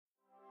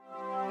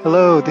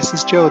Hello, this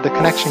is Joe, the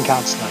Connection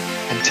Counselor,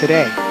 and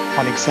today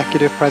on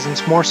Executive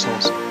Presence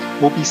Morsels,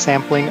 we'll be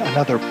sampling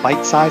another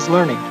bite-sized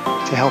learning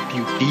to help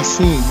you be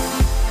seen,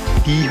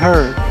 be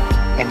heard,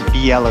 and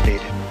be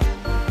elevated.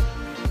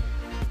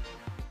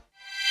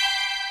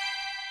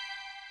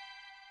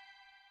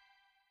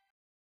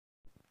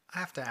 I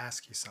have to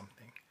ask you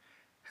something.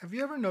 Have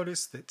you ever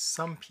noticed that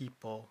some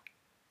people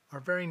are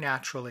very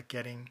natural at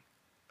getting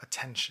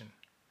attention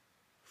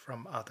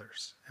from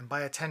others? And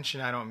by attention,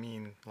 I don't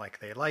mean like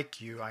they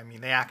like you. I mean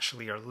they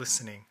actually are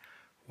listening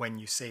when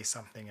you say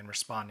something and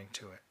responding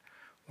to it.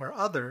 Where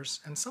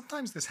others, and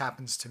sometimes this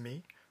happens to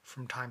me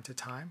from time to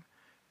time,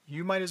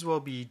 you might as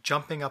well be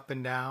jumping up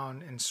and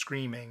down and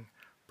screaming,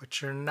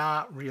 but you're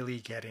not really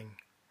getting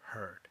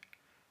heard.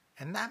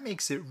 And that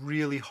makes it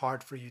really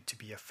hard for you to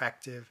be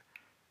effective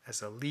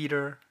as a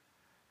leader,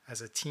 as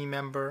a team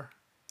member,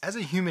 as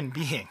a human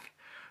being,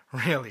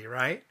 really,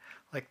 right?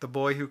 Like the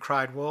boy who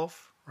cried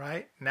wolf,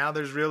 right? Now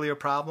there's really a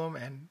problem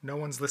and no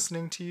one's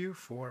listening to you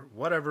for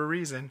whatever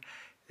reason.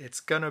 It's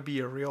going to be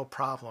a real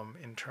problem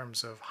in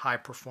terms of high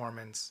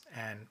performance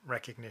and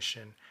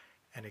recognition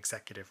and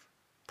executive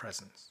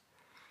presence.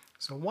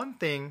 So one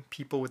thing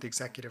people with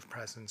executive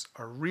presence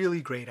are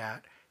really great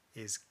at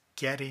is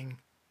getting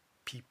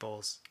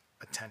people's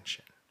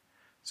attention.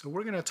 So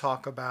we're going to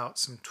talk about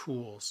some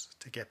tools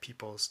to get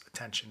people's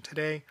attention.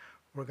 Today,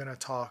 we're going to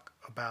talk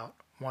about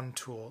one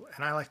tool,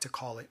 and I like to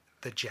call it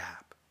the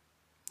jab,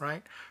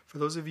 right? For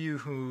those of you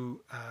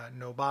who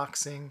know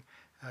boxing,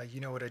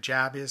 you know what a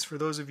jab is. For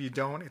those of you who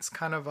don't, it's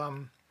kind of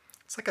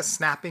it's like a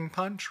snapping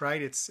punch,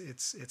 right?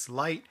 It's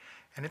light,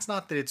 and it's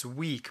not that it's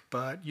weak,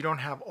 but you don't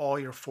have all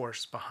your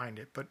force behind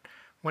it. But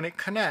when it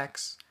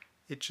connects,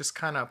 it just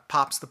kind of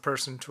pops the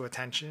person to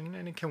attention,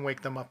 and it can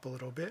wake them up a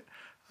little bit.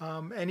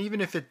 And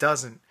even if it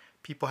doesn't,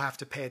 people have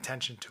to pay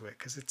attention to it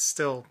because it's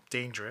still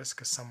dangerous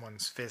because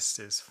someone's fist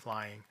is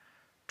flying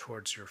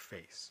towards your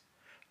face.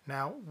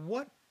 Now,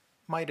 what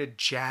might a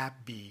jab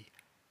be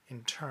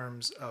in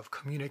terms of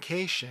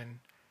communication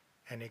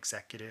and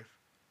executive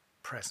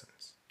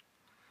presence?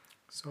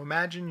 So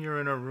imagine you're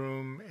in a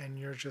room and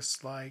you're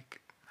just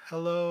like,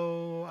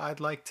 hello, I'd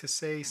like to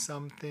say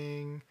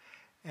something,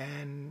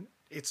 and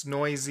it's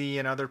noisy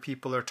and other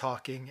people are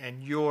talking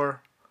and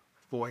your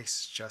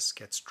voice just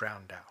gets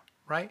drowned out,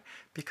 right?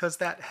 Because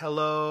that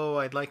hello,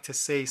 I'd like to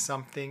say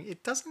something,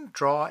 it doesn't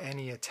draw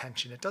any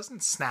attention. It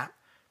doesn't snap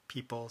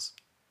people's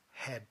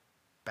head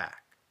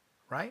back,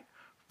 right?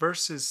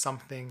 Versus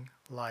something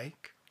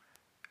like,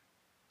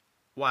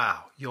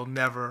 wow, you'll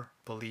never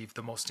believe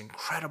the most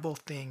incredible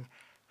thing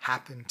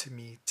happened to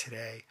me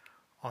today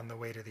on the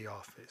way to the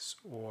office.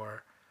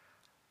 Or,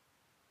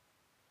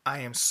 I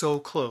am so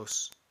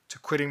close to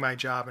quitting my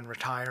job and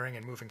retiring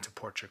and moving to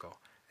Portugal.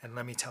 And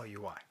let me tell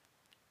you why.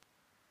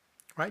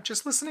 Right?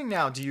 Just listening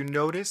now, do you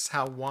notice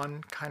how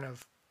one kind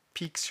of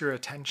piques your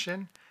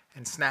attention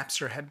and snaps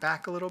your head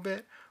back a little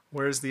bit,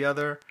 whereas the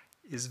other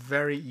is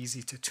very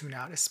easy to tune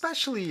out,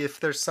 especially if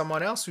there's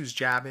someone else who's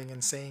jabbing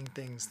and saying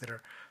things that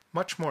are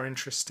much more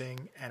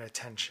interesting and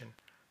attention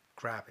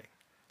grabbing.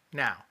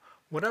 Now,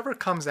 whatever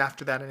comes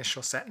after that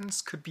initial sentence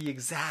could be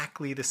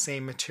exactly the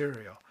same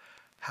material.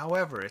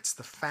 However, it's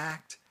the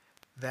fact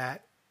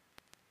that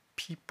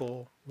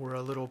people were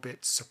a little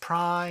bit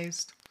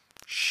surprised,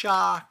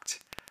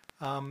 shocked.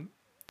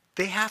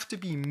 They have to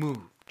be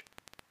moved,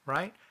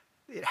 right?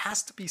 It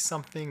has to be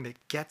something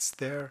that gets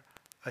their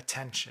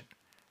attention.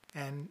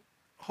 And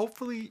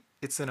hopefully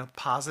it's in a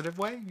positive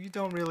way. You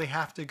don't really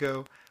have to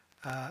go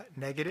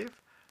negative.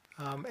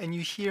 And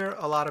you hear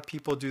a lot of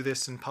people do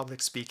this in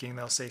public speaking.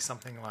 They'll say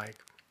something like,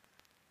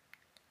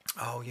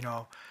 oh,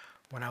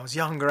 when I was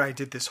younger, I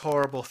did this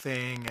horrible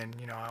thing, and,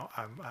 I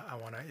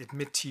want to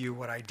admit to you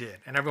what I did.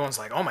 And everyone's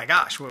like, oh my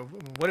gosh,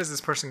 what is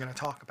this person going to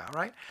talk about,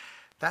 right?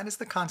 That is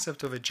the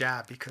concept of a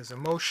jab, because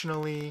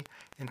emotionally,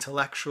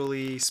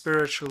 intellectually,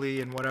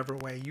 spiritually, in whatever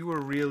way, you are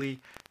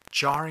really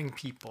jarring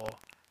people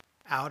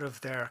out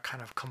of their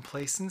kind of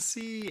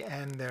complacency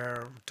and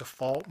their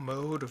default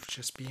mode of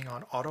just being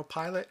on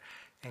autopilot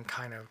and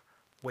kind of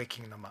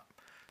waking them up.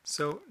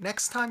 So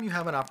next time you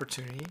have an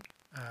opportunity,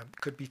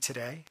 could be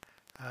today,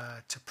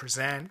 to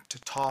present, to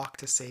talk,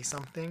 to say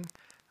something,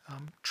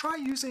 try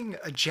using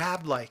a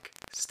jab-like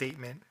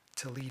statement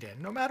to lead in,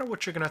 no matter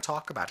what you're going to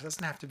talk about. It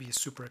doesn't have to be a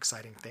super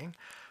exciting thing,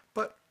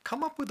 but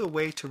come up with a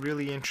way to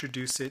really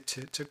introduce it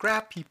to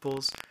grab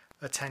people's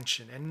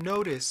attention, and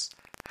notice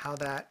how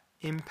that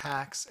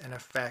impacts and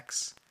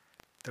affects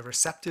the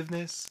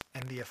receptiveness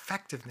and the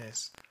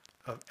effectiveness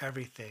of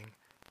everything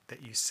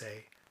that you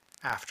say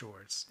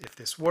afterwards. If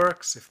this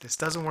works, if this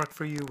doesn't work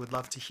for you, would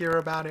love to hear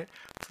about it.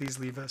 Please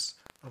leave us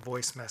a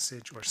voice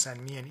message or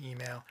send me an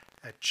email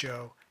at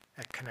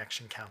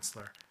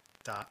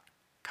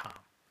joe@connectioncounselor.com.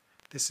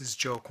 This is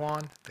Joe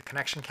Kwan, the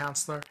Connection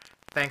Counselor.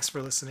 Thanks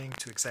for listening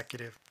to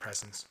Executive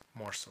Presence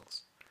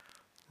Morsels.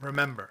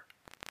 Remember,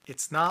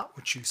 it's not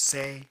what you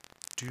say,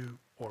 do,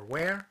 or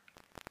wear.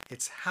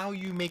 It's how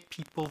you make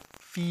people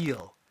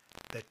feel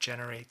that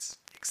generates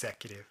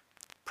executive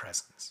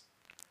presence.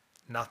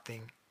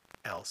 Nothing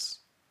else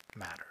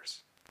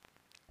matters.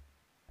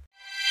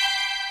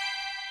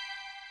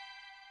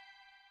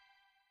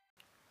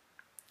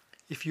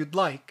 If you'd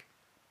like,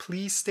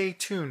 please stay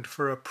tuned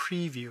for a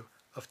preview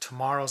of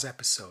tomorrow's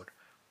episode,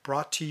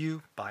 brought to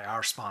you by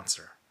our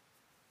sponsor.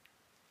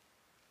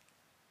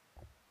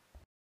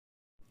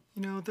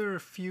 You know, there are a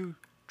few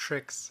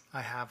tricks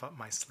I have up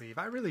my sleeve.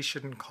 I really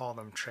shouldn't call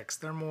them tricks.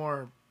 They're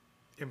more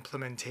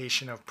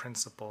implementation of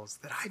principles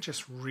that I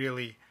just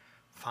really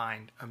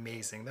find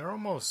amazing. They're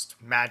almost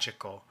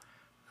magical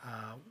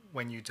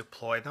when you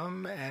deploy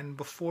them, and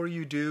before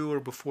you do or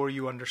before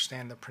you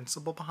understand the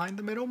principle behind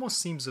them, it almost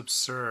seems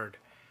absurd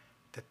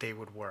that they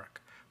would work.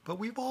 But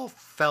we've all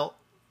felt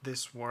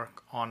this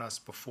work on us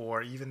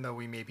before, even though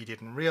we maybe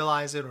didn't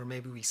realize it, or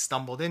maybe we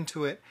stumbled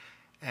into it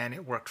and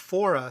it worked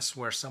for us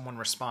where someone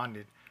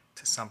responded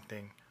to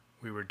something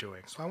we were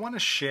doing. So I want to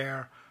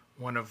share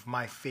one of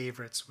my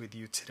favorites with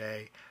you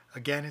today.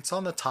 Again, it's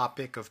on the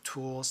topic of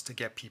tools to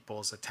get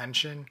people's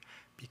attention,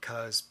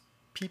 because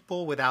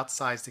people with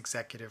outsized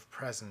executive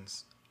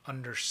presence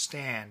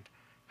understand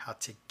how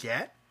to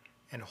get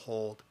and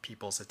hold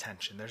people's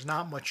attention. There's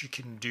not much you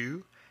can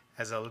do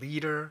as a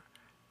leader,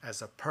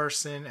 as a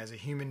person, as a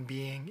human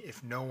being,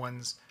 if no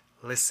one's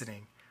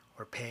listening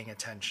or paying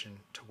attention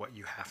to what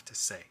you have to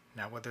say.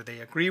 Now, whether they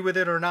agree with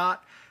it or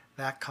not,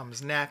 that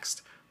comes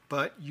next,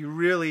 but you're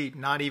really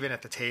not even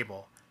at the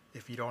table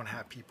if you don't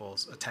have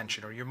people's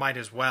attention, or you might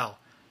as well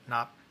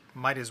not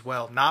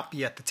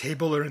be at the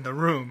table or in the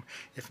room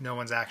if no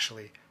one's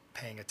actually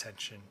paying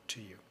attention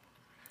to you.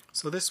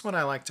 So this one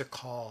I like to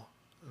call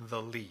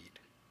the lead,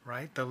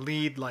 right? The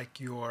lead, like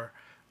you're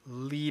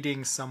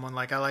leading someone.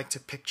 Like I like to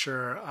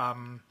picture,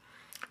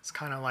 it's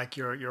kind of like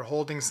you're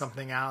holding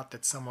something out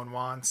that someone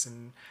wants,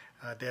 and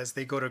as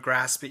they go to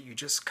grasp it, you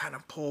just kind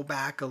of pull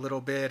back a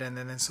little bit, and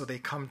then so they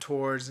come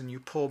towards, and you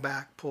pull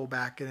back,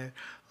 and it,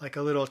 like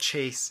a little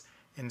chase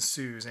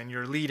ensues, and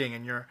you're leading,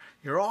 and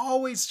you're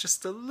always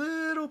just a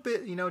little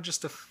bit,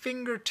 just a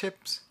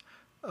fingertips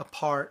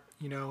apart,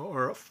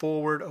 or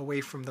forward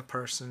away from the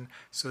person,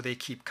 so they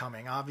keep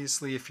coming.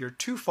 Obviously, if you're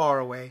too far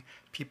away,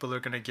 people are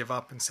going to give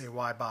up and say,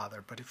 why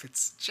bother? But if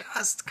it's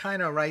just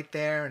kind of right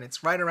there and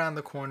it's right around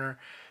the corner,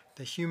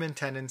 the human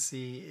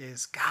tendency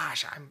is,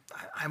 gosh,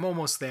 I'm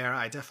almost there.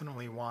 I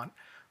definitely want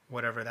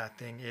whatever that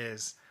thing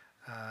is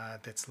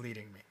that's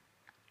leading me.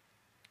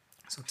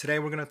 So today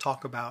we're going to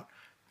talk about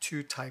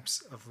two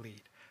types of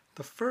lead.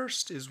 The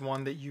first is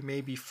one that you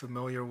may be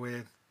familiar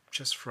with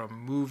just from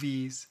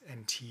movies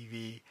and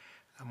TV,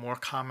 more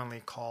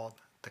commonly called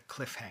the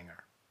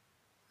cliffhanger,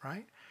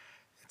 right?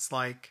 It's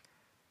like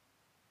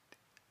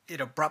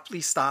it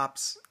abruptly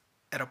stops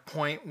at a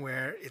point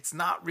where it's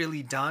not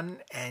really done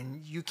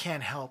and you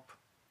can't help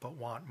but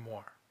want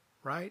more,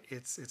 right?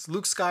 It's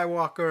Luke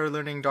Skywalker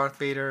learning Darth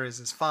Vader is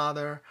his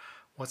father.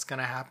 What's going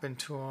to happen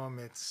to him?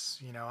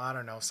 It's, I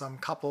don't know, some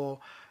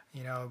couple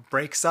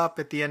breaks up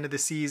at the end of the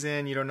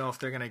season. You don't know if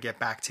they're going to get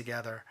back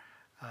together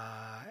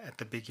at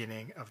the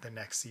beginning of the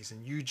next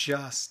season. You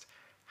just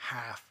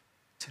have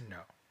to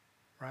know,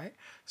 right?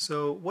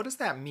 So what does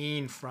that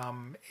mean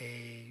from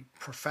a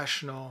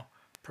professional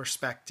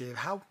perspective?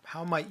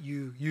 How might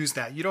you use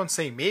that? You don't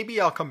say,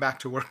 maybe I'll come back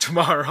to work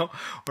tomorrow,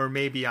 or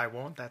maybe I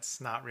won't. That's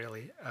not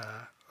really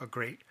a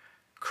great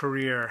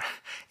career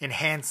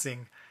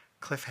enhancing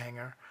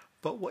cliffhanger.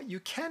 But what you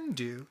can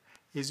do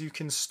is you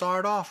can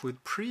start off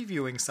with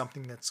previewing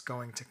something that's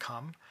going to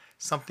come,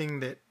 something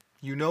that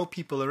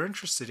people are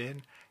interested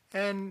in,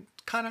 and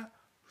kind of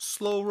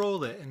slow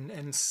roll it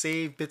and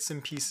save bits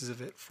and pieces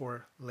of it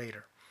for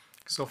later.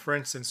 So for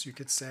instance, you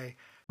could say,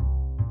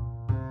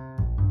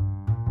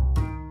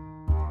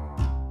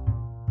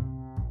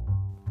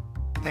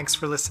 thanks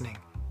for listening.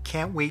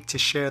 Can't wait to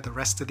share the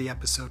rest of the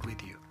episode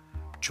with you.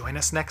 Join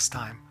us next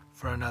time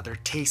for another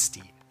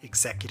tasty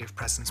executive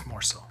presence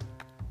morsel.